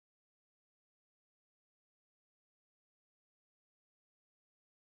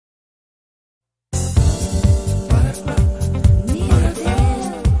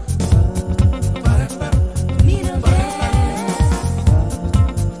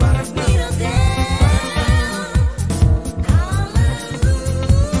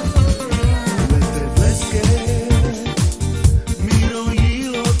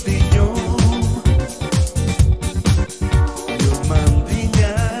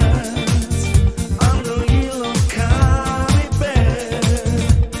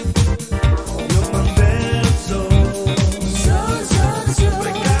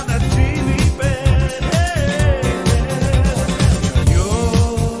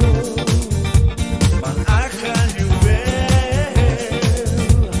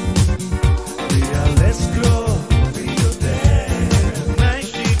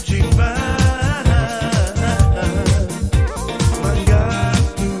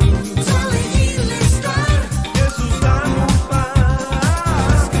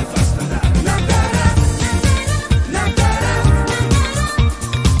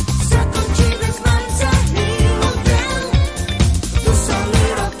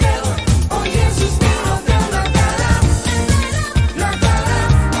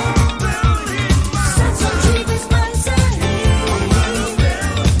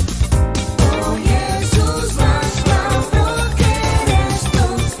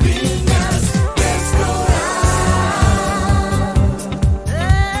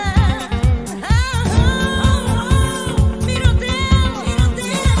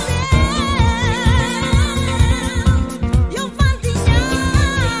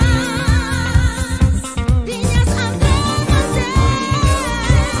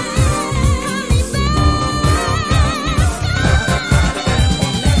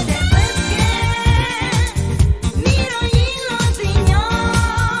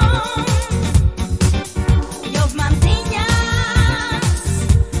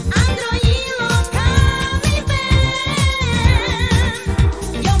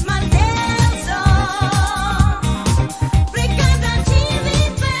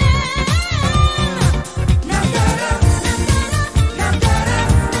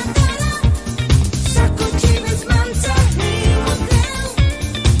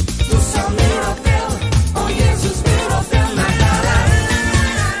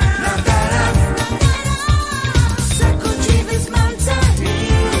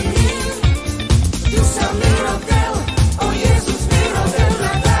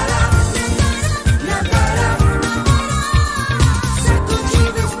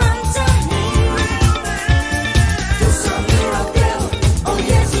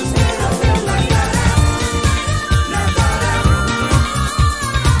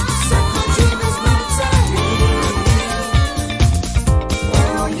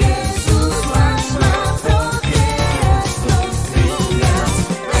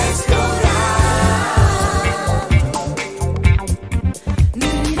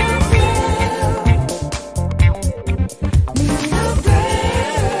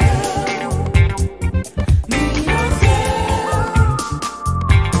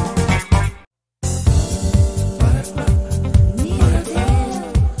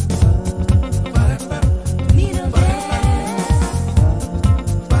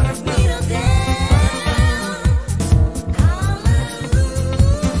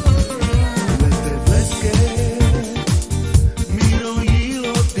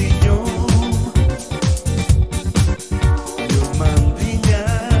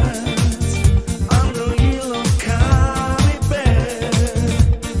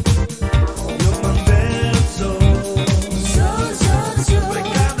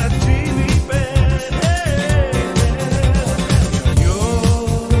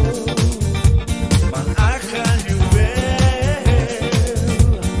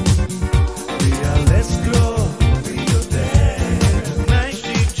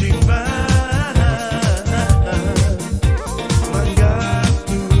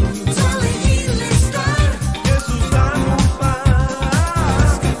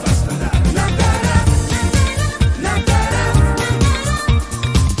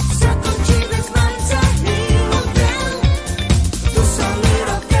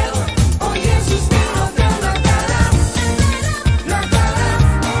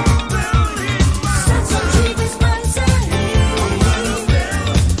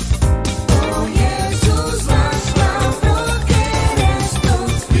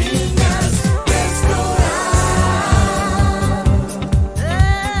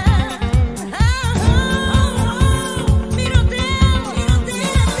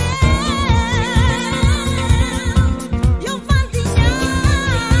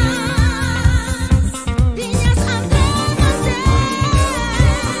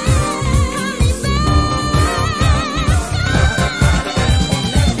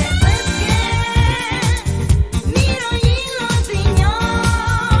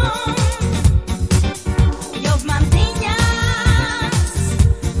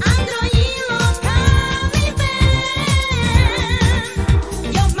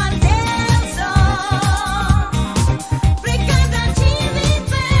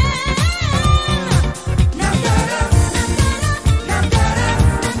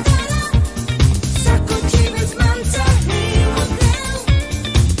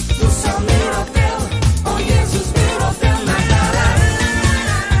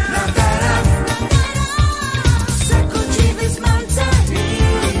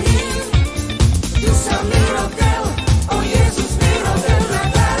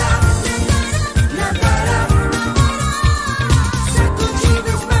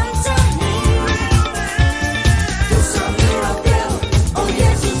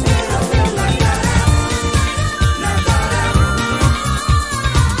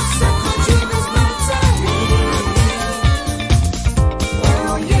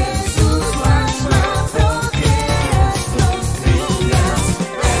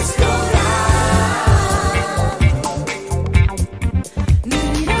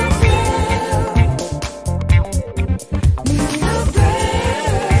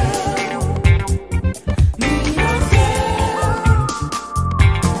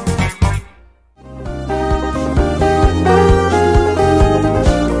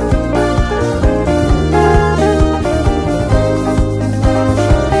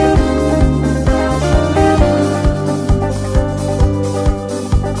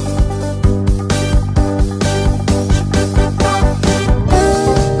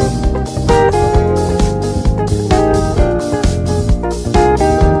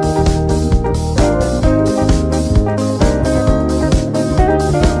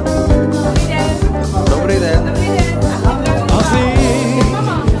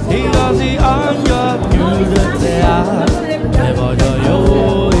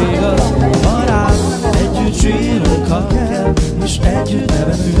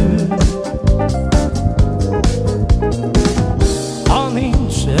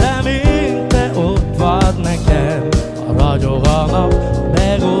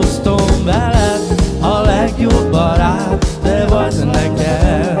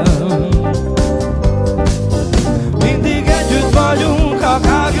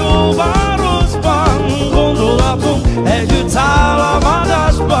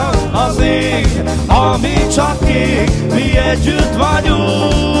csak kék, mi együtt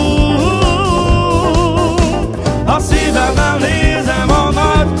vagyunk. A szívemmel nézem a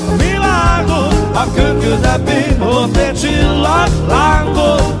nagy világot, a kör közepén ott egy csillag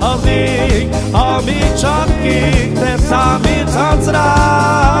lángol. Az ég, ami csak kék, te számíthatsz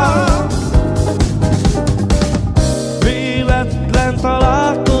rám. Véletlen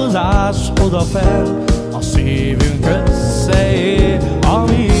találkozás odafenn, a szívünk összeér,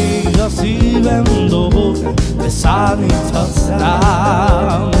 amíg a szívem dobog, te számíthatsz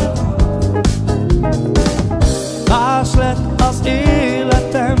rám. Más lett az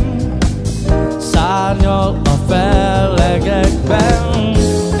életem, szárnyal a fellegekben,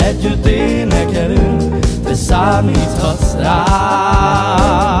 együtt énekelünk, te számíthatsz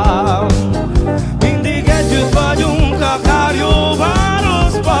rám. Mindig együtt vagyunk, akár jó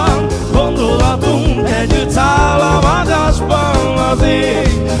városban, gondolatunk együtt száll a magasban. Az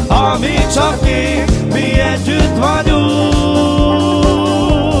ég, ami csak ég, mi együtt vagyunk.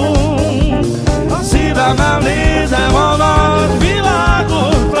 A szívemmel nézem a nagy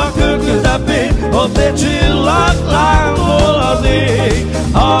világot, a kör közepén ott egy csillag lángol. Az ég,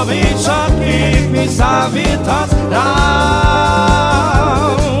 ami csak ég, mi számíthatsz rám.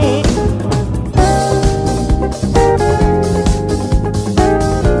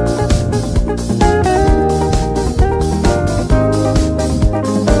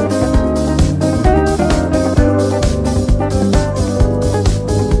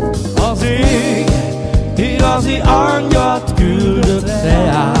 Igazi angyalt küldött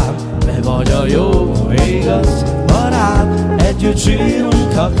reám, te vagy a jó, igaz barát. Együtt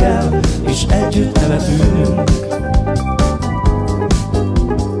sírunk, ha kell, és együtt nevetünk.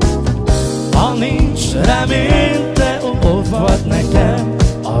 Ha nincs remény, te ott vagy nekem,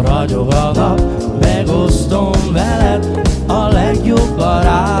 a ragyog a nap, megosztom veled, a legjobb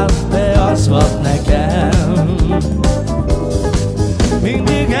barát, te az vagy nekem.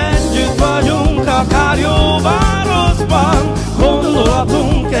 Mindig együtt vagyunk, akár jó városban,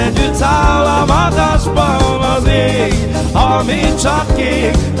 gondolatunk együtt száll a magasban. Az ég, ami csak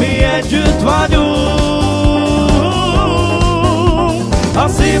kék, mi együtt vagyunk. A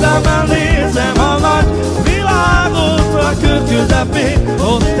szívemmel nézem a nagy világot, a kör közepén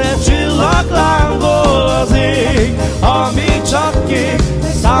ott egy csillag lángol. Az ég, ami csak kék,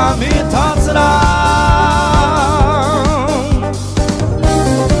 számíthatsz rám.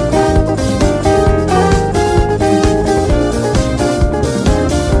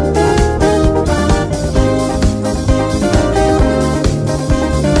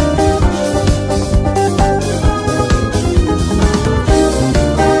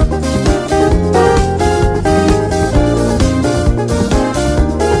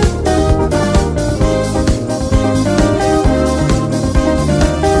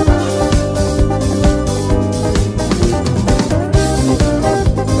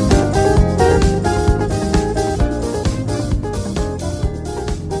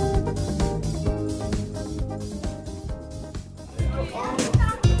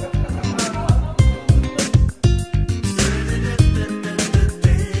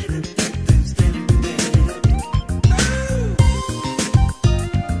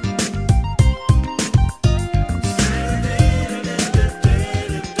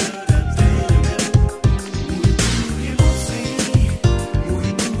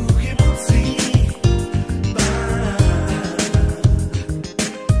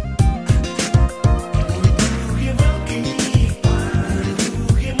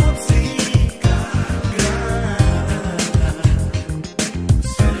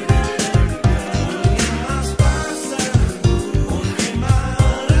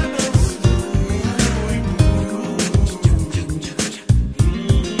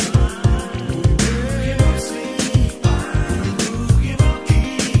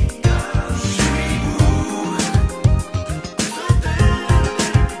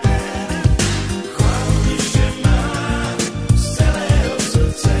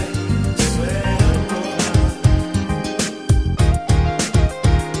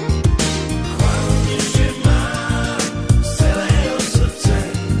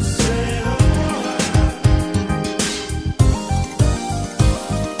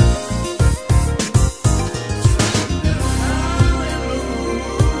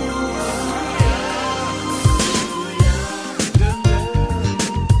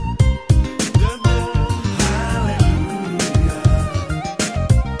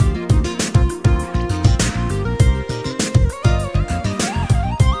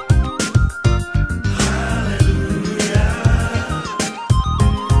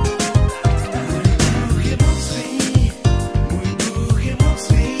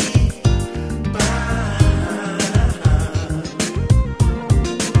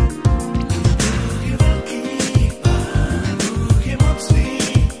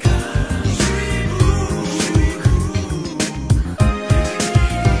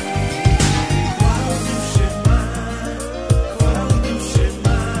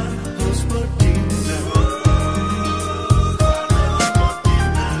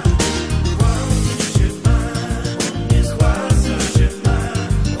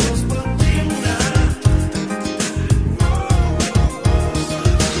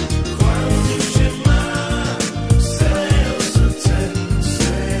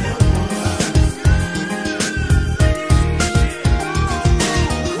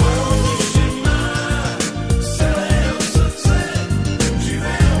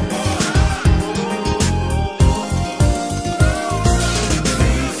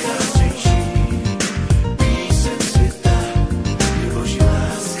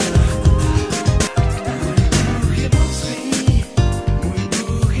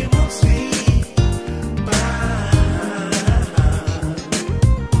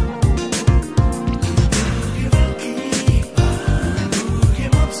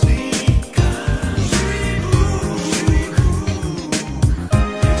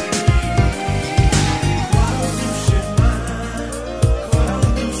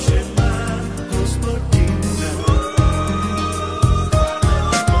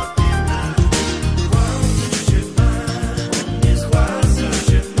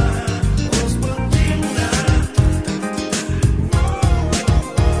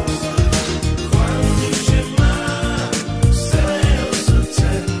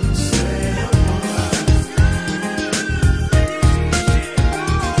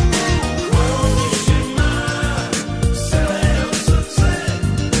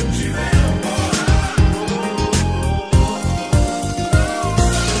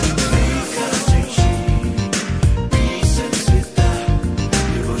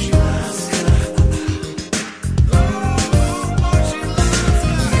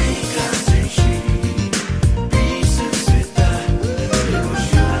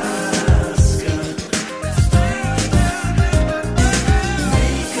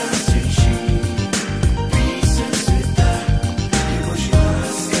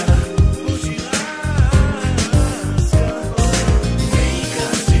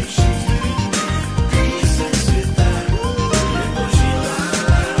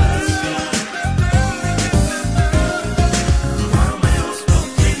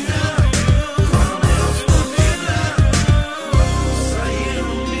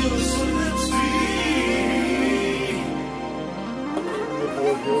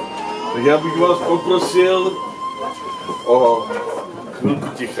 Tak já bych vás poprosil o chvilku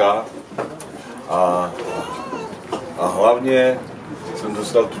ticha a hlavně jsem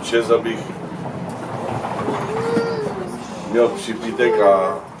dostal tu čest, abych měl připitek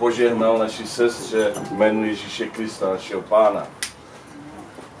a požehnal naší sestře jménu Ježíše Krista, našeho Pána.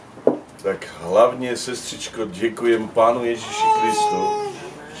 Tak hlavně, sestřičko, děkujem Pánu Ježíši Kristu,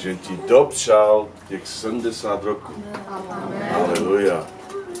 že ti dopřál těch 70 roků. Aleluja.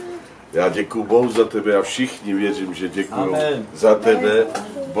 Já děkuju Bohu za tebe a všichni věřím, že děkuju za tebe,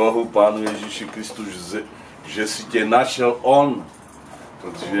 Bohu, Pánu Ježíši Kristu, že si tě našel On,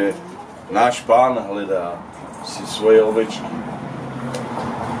 protože náš Pán hledá si svoje ovečky.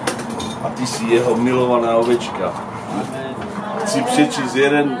 A ty jsi jeho milovaná ovečka. Chci přečíst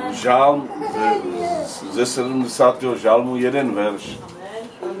jeden žálm, ze 70. žálmu jeden verš.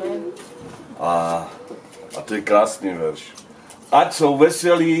 A to je krásný verš. Ať jsou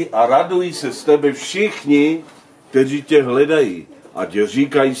veselí a radují se z tebe všichni, kteří tě hledají, a tě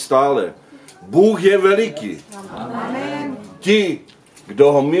říkají stále: Bůh je veliký. Amen. Ti,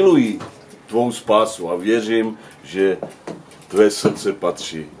 kdo ho milují, tvou spásu, a věřím, že tvé srdce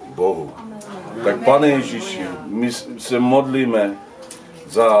patří Bohu. Tak Pane Ježíši, my se modlíme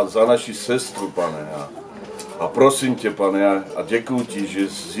za naši sestru, Pane. A prosím tě, Pane, a děkuji ti, že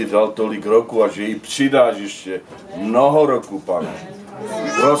jsi dal tolik roku a že jí přidáš ještě mnoho roku, Pane.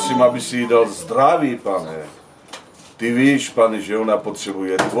 Prosím, aby si jí dal zdraví, Pane. Ty víš, Pane, že ona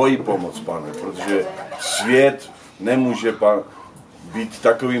potřebuje tvoji pomoc, Pane, protože svět nemůže, Pane, být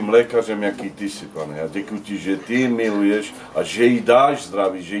takovým lékařem, jaký ty jsi, Pane. Já děkuji ti, že ty miluješ a že jí dáš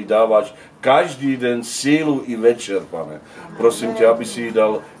zdraví, že jí dáváš každý den sílu i večer, Pane. Prosím tě, aby si jí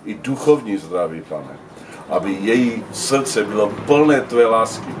dal i duchovní zdraví, Pane. Aby její srdce bylo plné tvé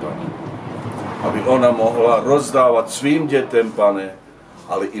lásky, Pane. Aby ona mohla rozdávat svým dětem, Pane,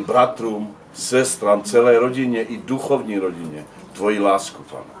 ale i bratrům, sestram, celé rodině i duchovní rodině tvoji lásku,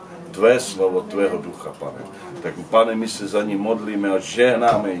 Pane. Tvé slovo, tvého ducha, Pane. Tak, Pane, my se za ní modlíme a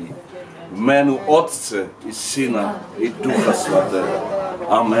žehnáme jí v jménu Otce i Syna i Ducha Svatého.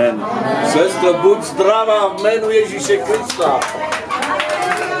 Amen. Sestro, buď zdravá v jménu Ježíše Krista.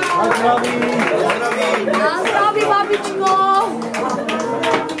 Na zdraví. Na zdraví, babičko.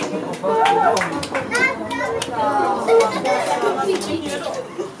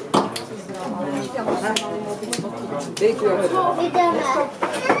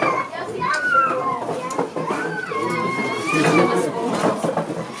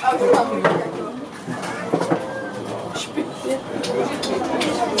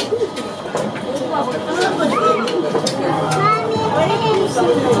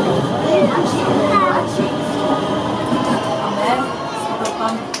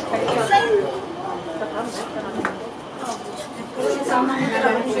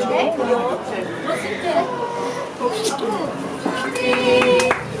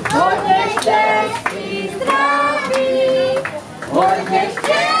 Hodně štěstí, zdraví, hodně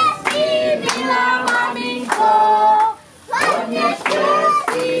štěstí, milá maminko, hodně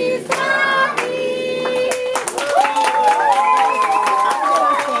štěstí, zdraví.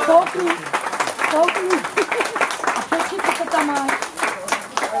 Koukni. A přečtěte, co tam máš.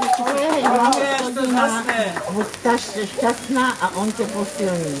 Buď šťastná a on tě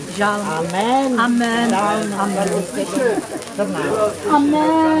posilní. Žálm. Amen. Amen. Žálm. Amen. 14.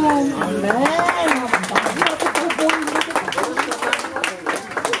 Amen. Amen.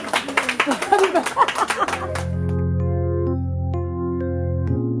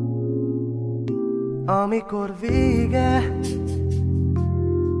 Amikor vége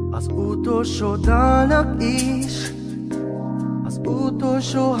az utolsó dalnak is, az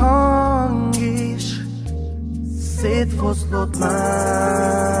utolsó hang is szétfoszlott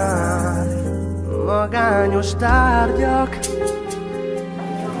már. Magányos tárgyak,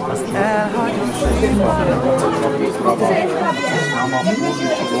 az elhagyott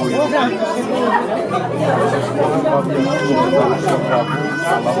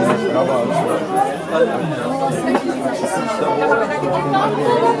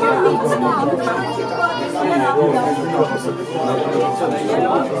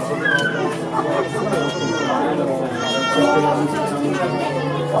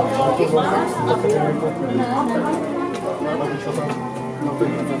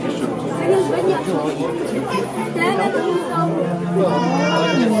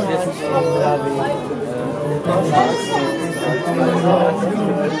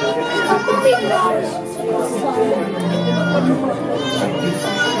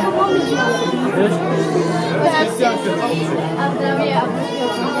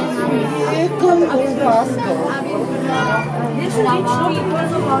láskou.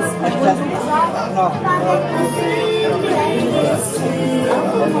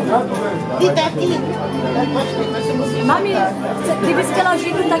 Ty taky. Mami, kdyby chtěla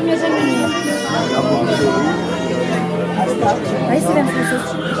žít, tak mě řekni. A jestli vem svou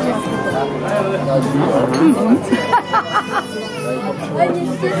sestru.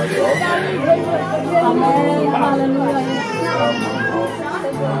 Amen, haleluja.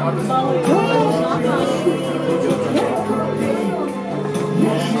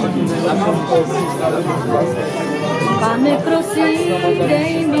 Pane, prosím,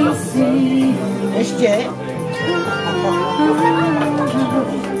 dej mi si. Ještě?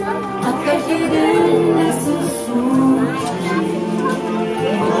 A každý den nesu svůj.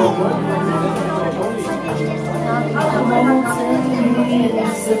 A mohu celý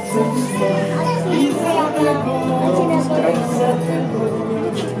srdce jít za tebou.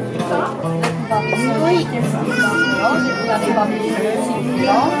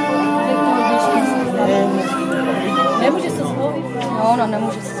 Nemůže se zvolit? No, no,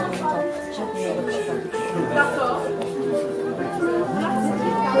 nemůže se zvolit.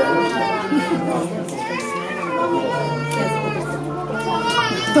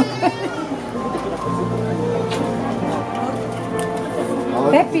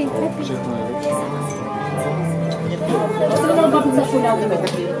 Happy, happy. Potřeboval babice šudat.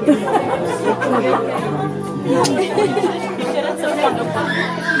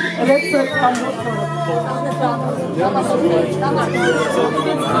 Recept pan doktor.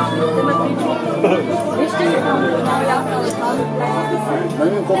 Ještě někam.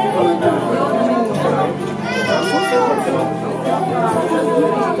 Nevím, kolik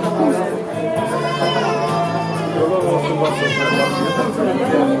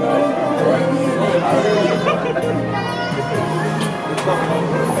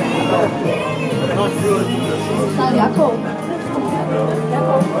Jakou?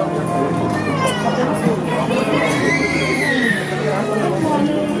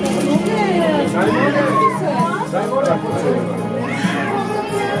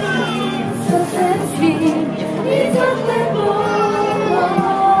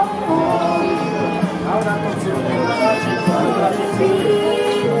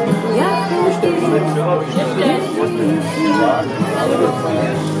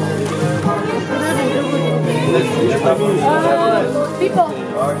 Pipo,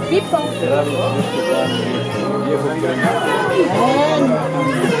 pipo.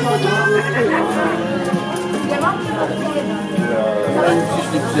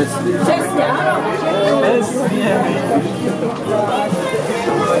 Přesně, ano.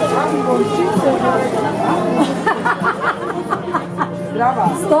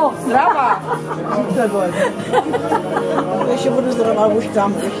 Zdravá. 100. Zdravá. Ještě budu zdravá, už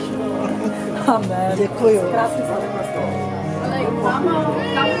tam. Amen. Děkuju. Krásný se.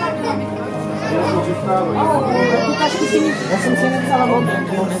 Já jsem si nepsala modré.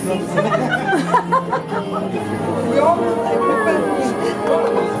 Jo,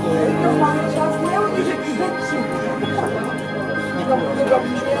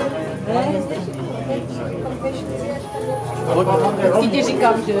 Vždycky ti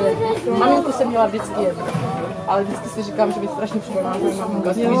říkám, že maminku jsem měla vždycky jednu. Ale vždycky si říkám, že mi strašně připomíná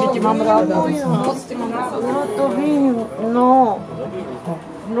maminka, že tě mám ráda. Moc tě mám ráda. no to vím, no.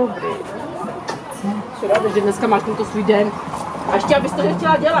 Dobrý. Jsem ráda, že dneska máš tento svůj den. A ještě abys to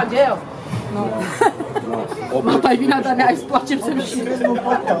nechtěla dělat, že jo? No. Máma Ibina tady až s plačem se vším.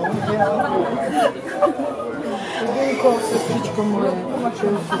 Děkuji, sestřičko moje.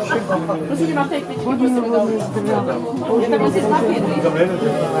 Prosím tě, máte květky, prosím tě. Je tam asi znapět, víš?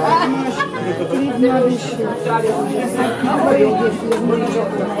 Klid na duši. Moje děti z mojí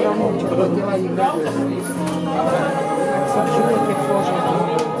dělají tak se člověk je pořád.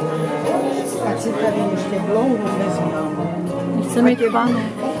 Ať si tady ještě dlouho neznáme. Chceme tě, Pane.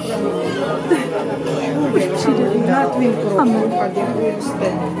 Už přijde na tvým kroku a děkuji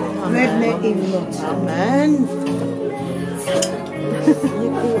jste ve dne i v noci. Amen.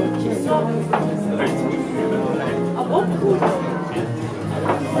 Děkuji tě.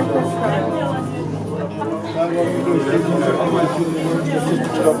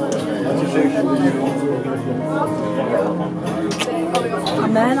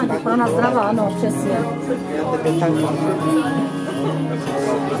 Amen, a děkuji na zdravá, ano, přesně. Já tebe taky.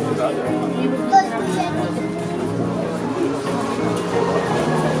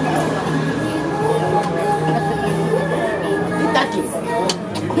 Ty taky.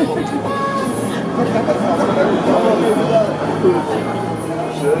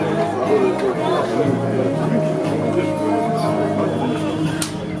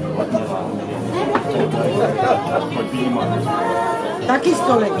 Taky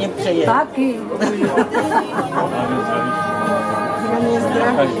 100 let mě přeje. Taky. Hlavně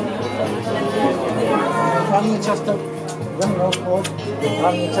zdraví. Hlavně často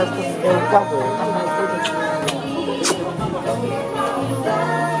hlavně často s kavou.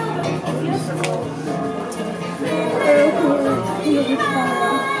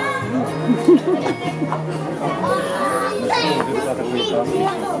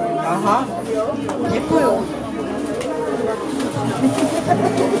 Aha, děkuju.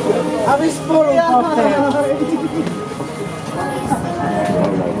 A vy spolu poté.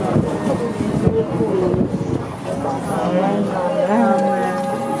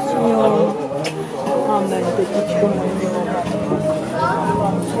 Amen, tetičko moje.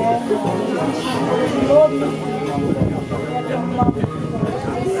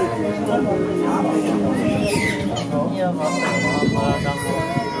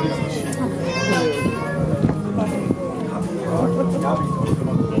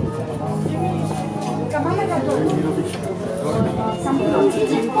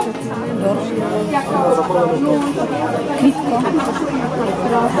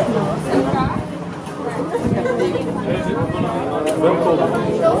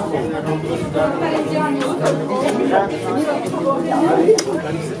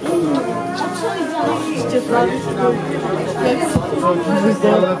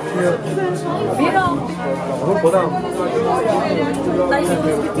 Tady jsou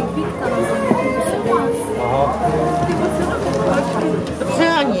ty kvítka.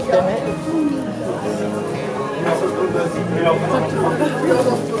 Přeháníte, ne?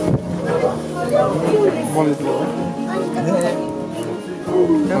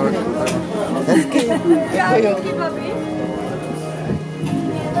 Hezky.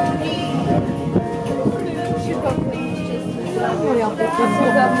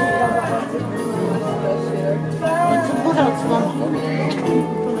 Pořád s váma.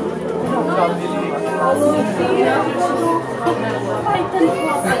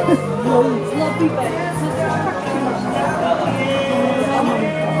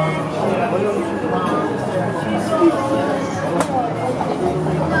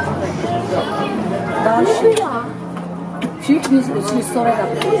 Další. Všichni šli 100 let.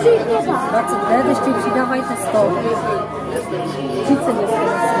 20 let, ještě přidávajte 100. 30 let.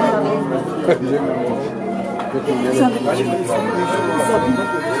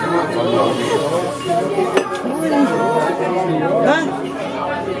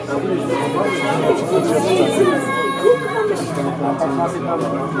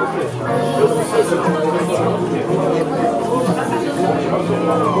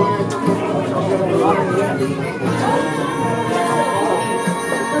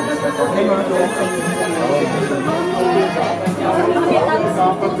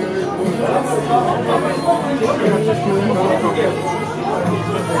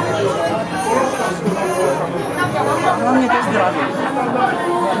 Hlavně to zdraví.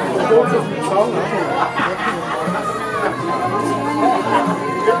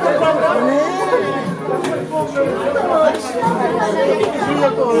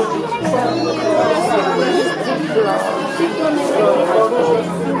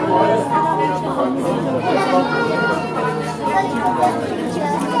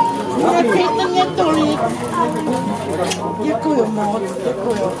 Nechejte mě tolik. Děkuju moc,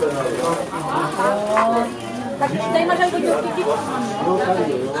 děkuju. Tak tady máš jako dětky.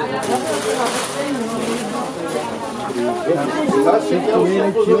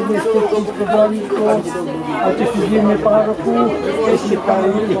 Nejlepší jste v tom problémíku, a těch žijeme pár roků, ještě pár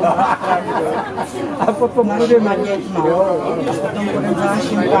lidí. A potom budeme dětma. Potom budeme za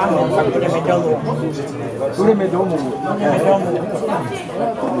naším pánem, pak budeme domů. Budeme domů. Budeme domů.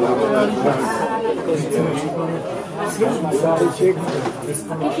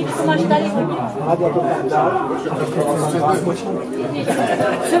 Kytičku máš tady.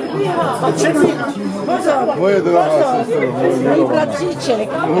 Předbíhá. Pozor. Moje drahá sestra. Můj bratříček.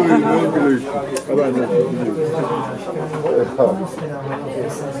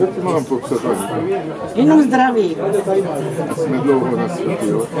 Co ti mám popsat? Jenom zdraví. Jsme dlouho na světě,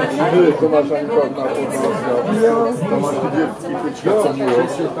 jo? To máš Anka na podnáska. Tam máš ty dětky, počkat se mu, jo?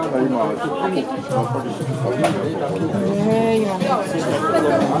 Tady máš.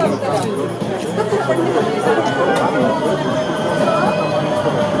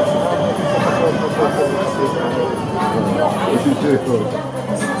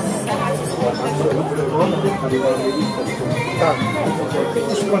 Tak,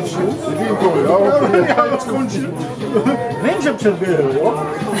 už skončil? Já skončil. Vím, že předběhl, jo?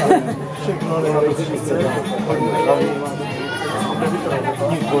 Všechno nejlepší.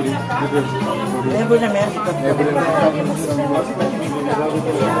 Nebudeme říkat.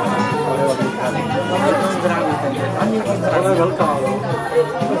 Ale je velká, jo.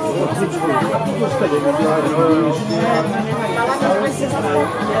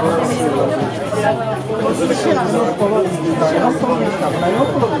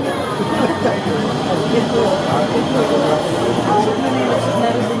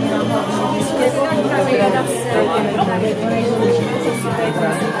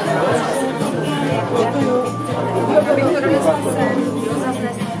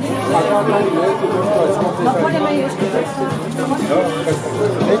 No půjdeme ještě.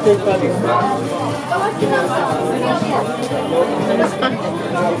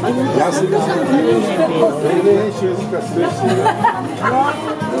 Já si myslím, že největší jazyka světí.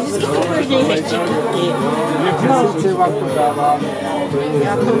 Přesně vám to dávám.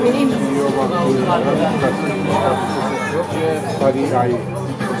 Já to vím. Tady aj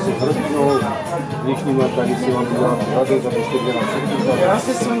s hrdnou dnešníma tady si vám dělám radost, abyste byli na všechny. Já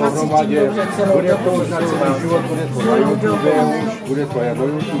se s váma cítím dobře celou bude to už na celý život, bude to na YouTube, bude to aj do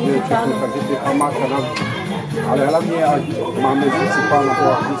YouTube, všechno, takže to je památka na. Ale hlavně, ať máme říci Pána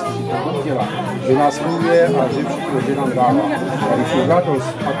Boha vždycky, že to chtěla, že nás miluje a že všechno, že nám dává. A když je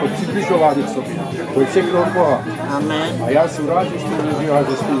radost a to přibližování k sobě, to je všechno od Boha. Amen. A já jsem rád, že jste uvěřila,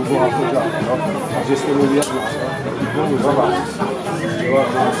 že jste u Boha pořád, no? A že jste mu věrná. Bohu za vás.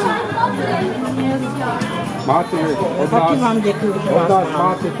 Máte od nás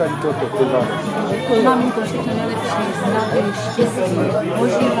máte tady toto, teda. Mám to všechno nejlepší, zdraví, štěstí,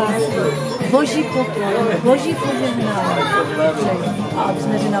 boží lásku, boží pokoj, boží požehnání. A aby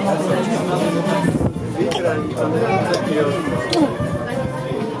jsme žena mohli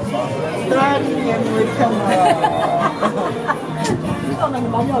Zdraví mě, můj kamarád. To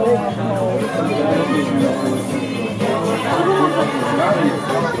nám maňali.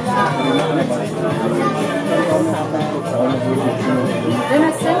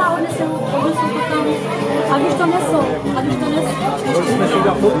 Jdeme sem a odnesou to tam. A když to nesou, Jsme si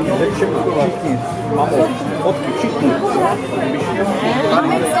dát fotky, všichni. Máme fotky, všichni.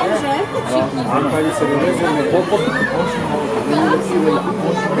 máme sem, že? Všichni. Ano, tady se dovezeme, fotky.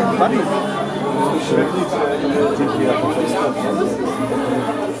 Tady.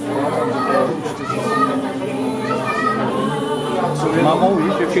 Mamou,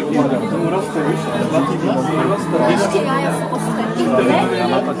 víš, že všichni tomu roste, víš, zlatý vlasy, roste. Ještě já se postavím.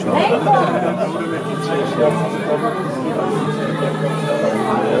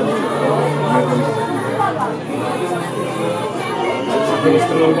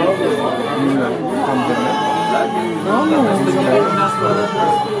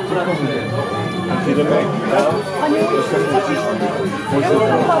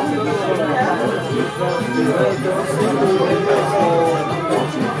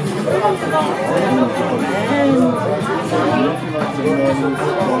 Hej,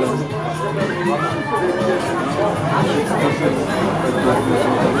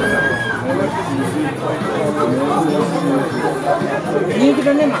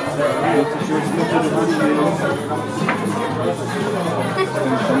 Nikdo nemá.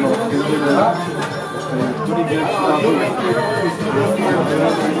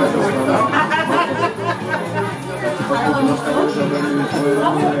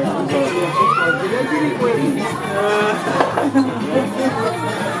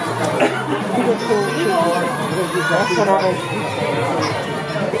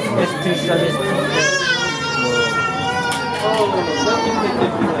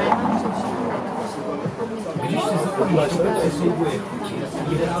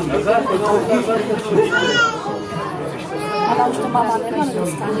 ale už to máma nemá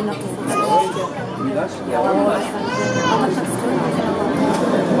nedostane na to fotku. Ale tak stojí.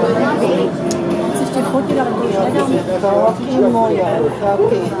 Chci ještě fotit, ale to už nedám. Taky moje,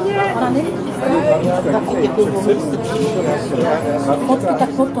 taky. Ona nevidí. Taky děkuji. Fotky tak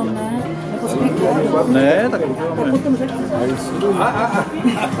potom, ne? Jako spíky. Ne, tak Potom řeknu.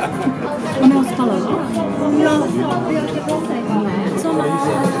 Ona ho spala, že? Jo. Co má?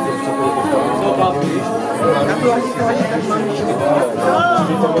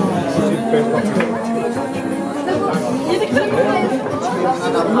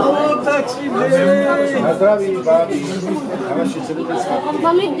 no, tak si dej. Na zdraví, baví, na vaši 70.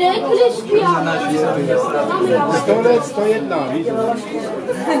 Mami, kde Kristian? 100 let, 101, víš?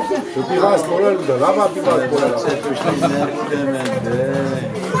 To by vás bolelo, hlava by vás bolela.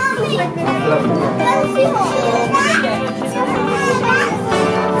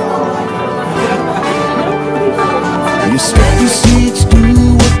 Je svět tisíc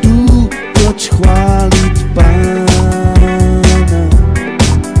důvodů, proč chválit Pána.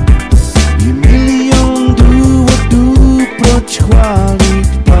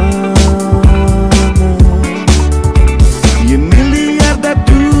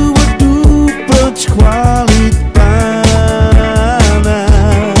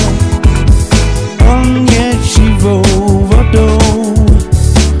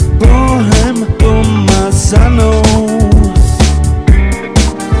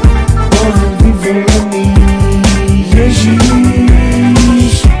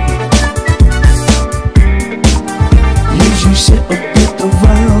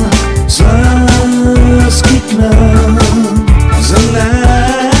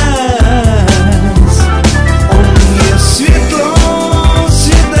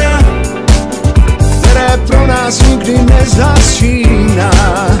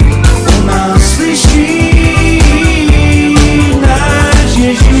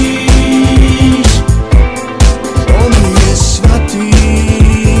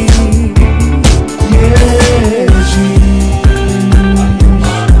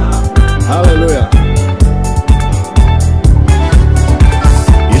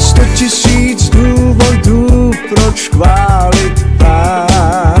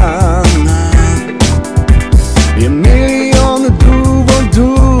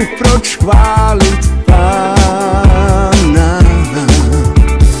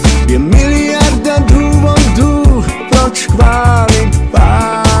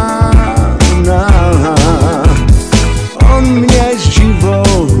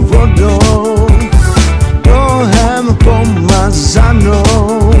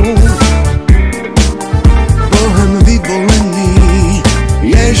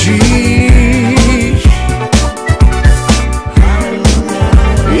 Ježíš.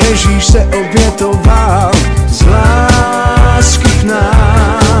 Ježíš se obětoval z lásky k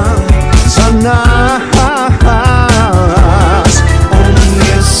nám, za nás. On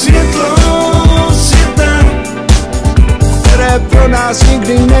je světlo světa, které pro nás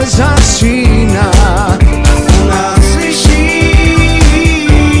nikdy nezasíná. U nás slyší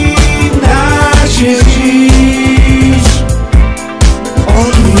náš Ježíš.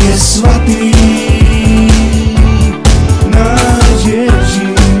 On je svatý, náš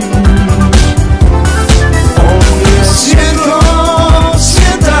Ježíš. On je světlo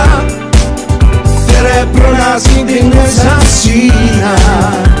světa, které pro nás nikdy nezasíná.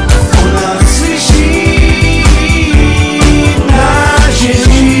 On nás slyší, náš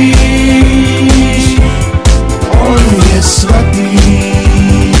Ježíš. On je svatý.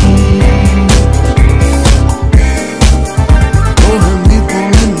 Bohem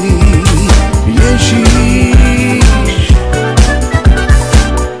vyvolený Ježíš.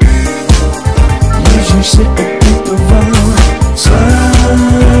 Ježíš se obětoval z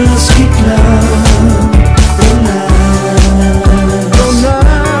lásky k nám, pro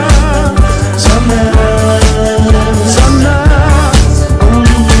nás, za nás. On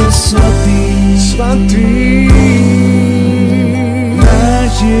je svatý, svatý,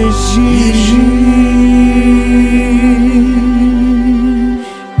 náš Ježíš.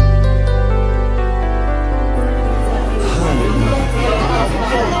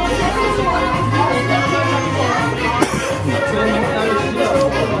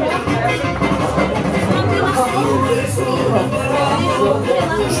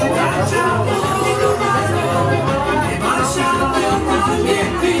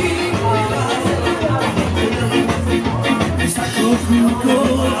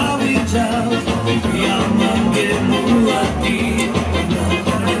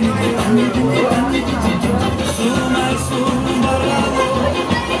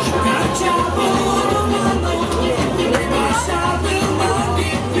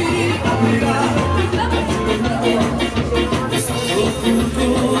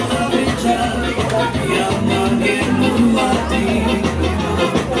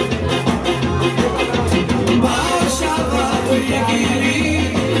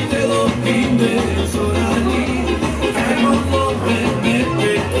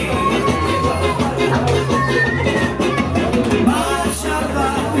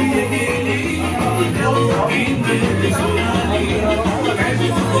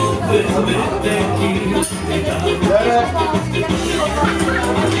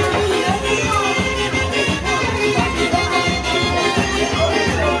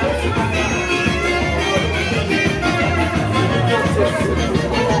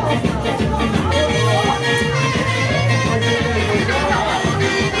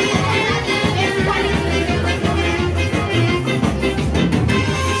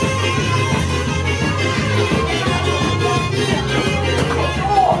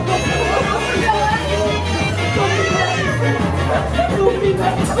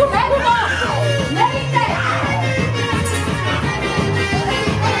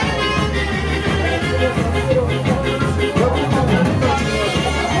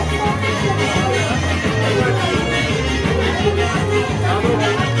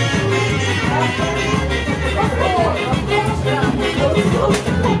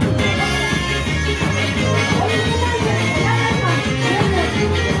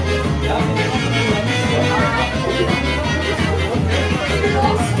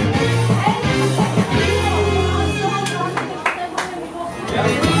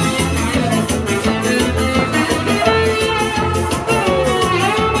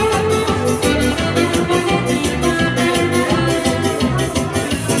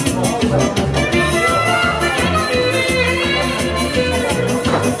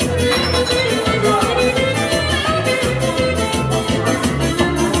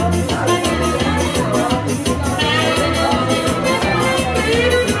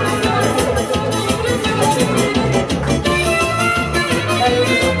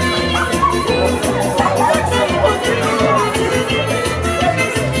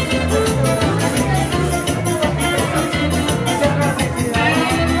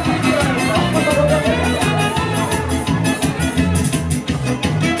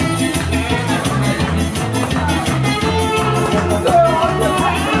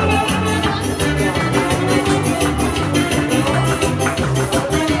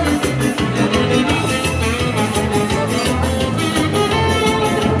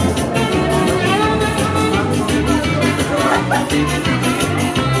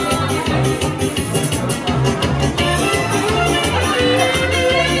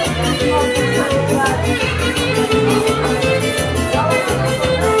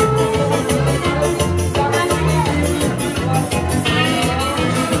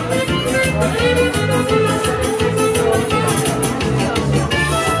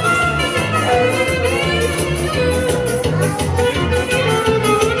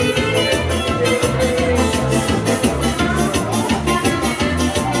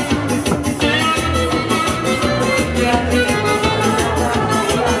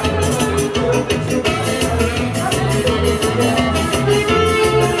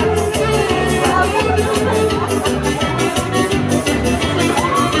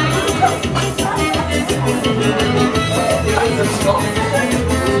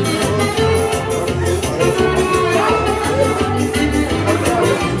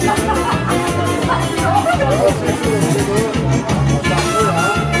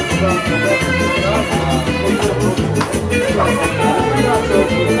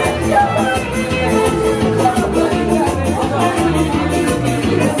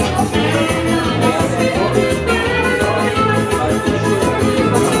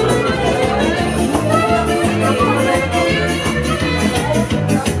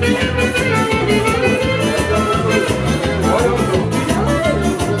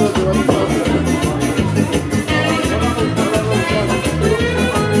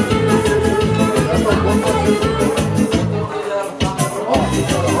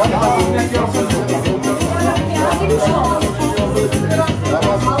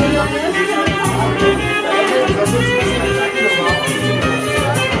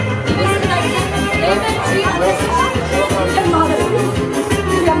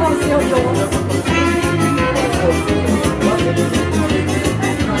 Nagyon jó.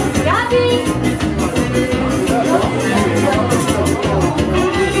 Gábi!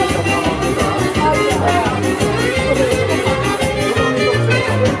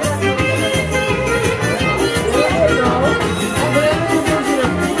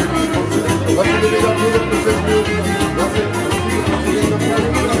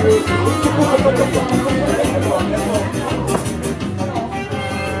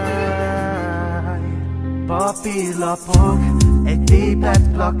 Papírlapok, egy tépett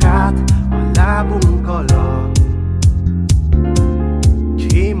plakát a lábunk alatt.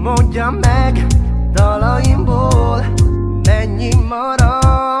 Ki mondja meg dalaimból, mennyi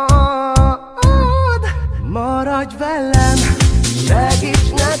marad? Maradj velem,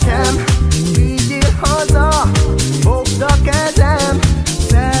 segíts nekem, vigyél haza, fogd a kezem,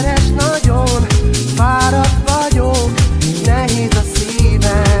 szeress nagyon, fáradt vagyok, nehéz a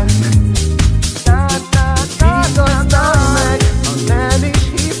szívem. Vigasztalj meg, ha nem is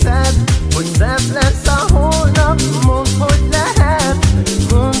hiszed, hogy szebb lesz a holnap. Mondd, hogy lehet,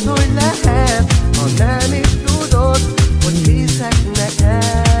 mondd, hogy lehet, ha nem is tudod, hogy hiszek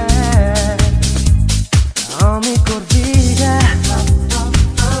neked. Amikor vége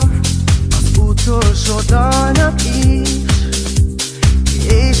az utolsó dalnak is,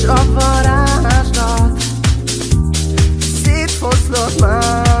 és a varázslat szétfoszlott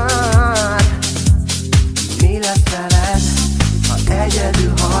már. Mi lesz veled, ha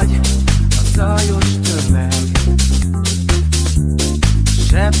egyedül hagy a zajos tömeg?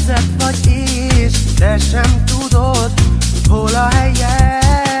 Sebzett vagy és te sem tudod, hol a helyed.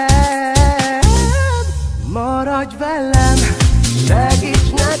 Maradj velem.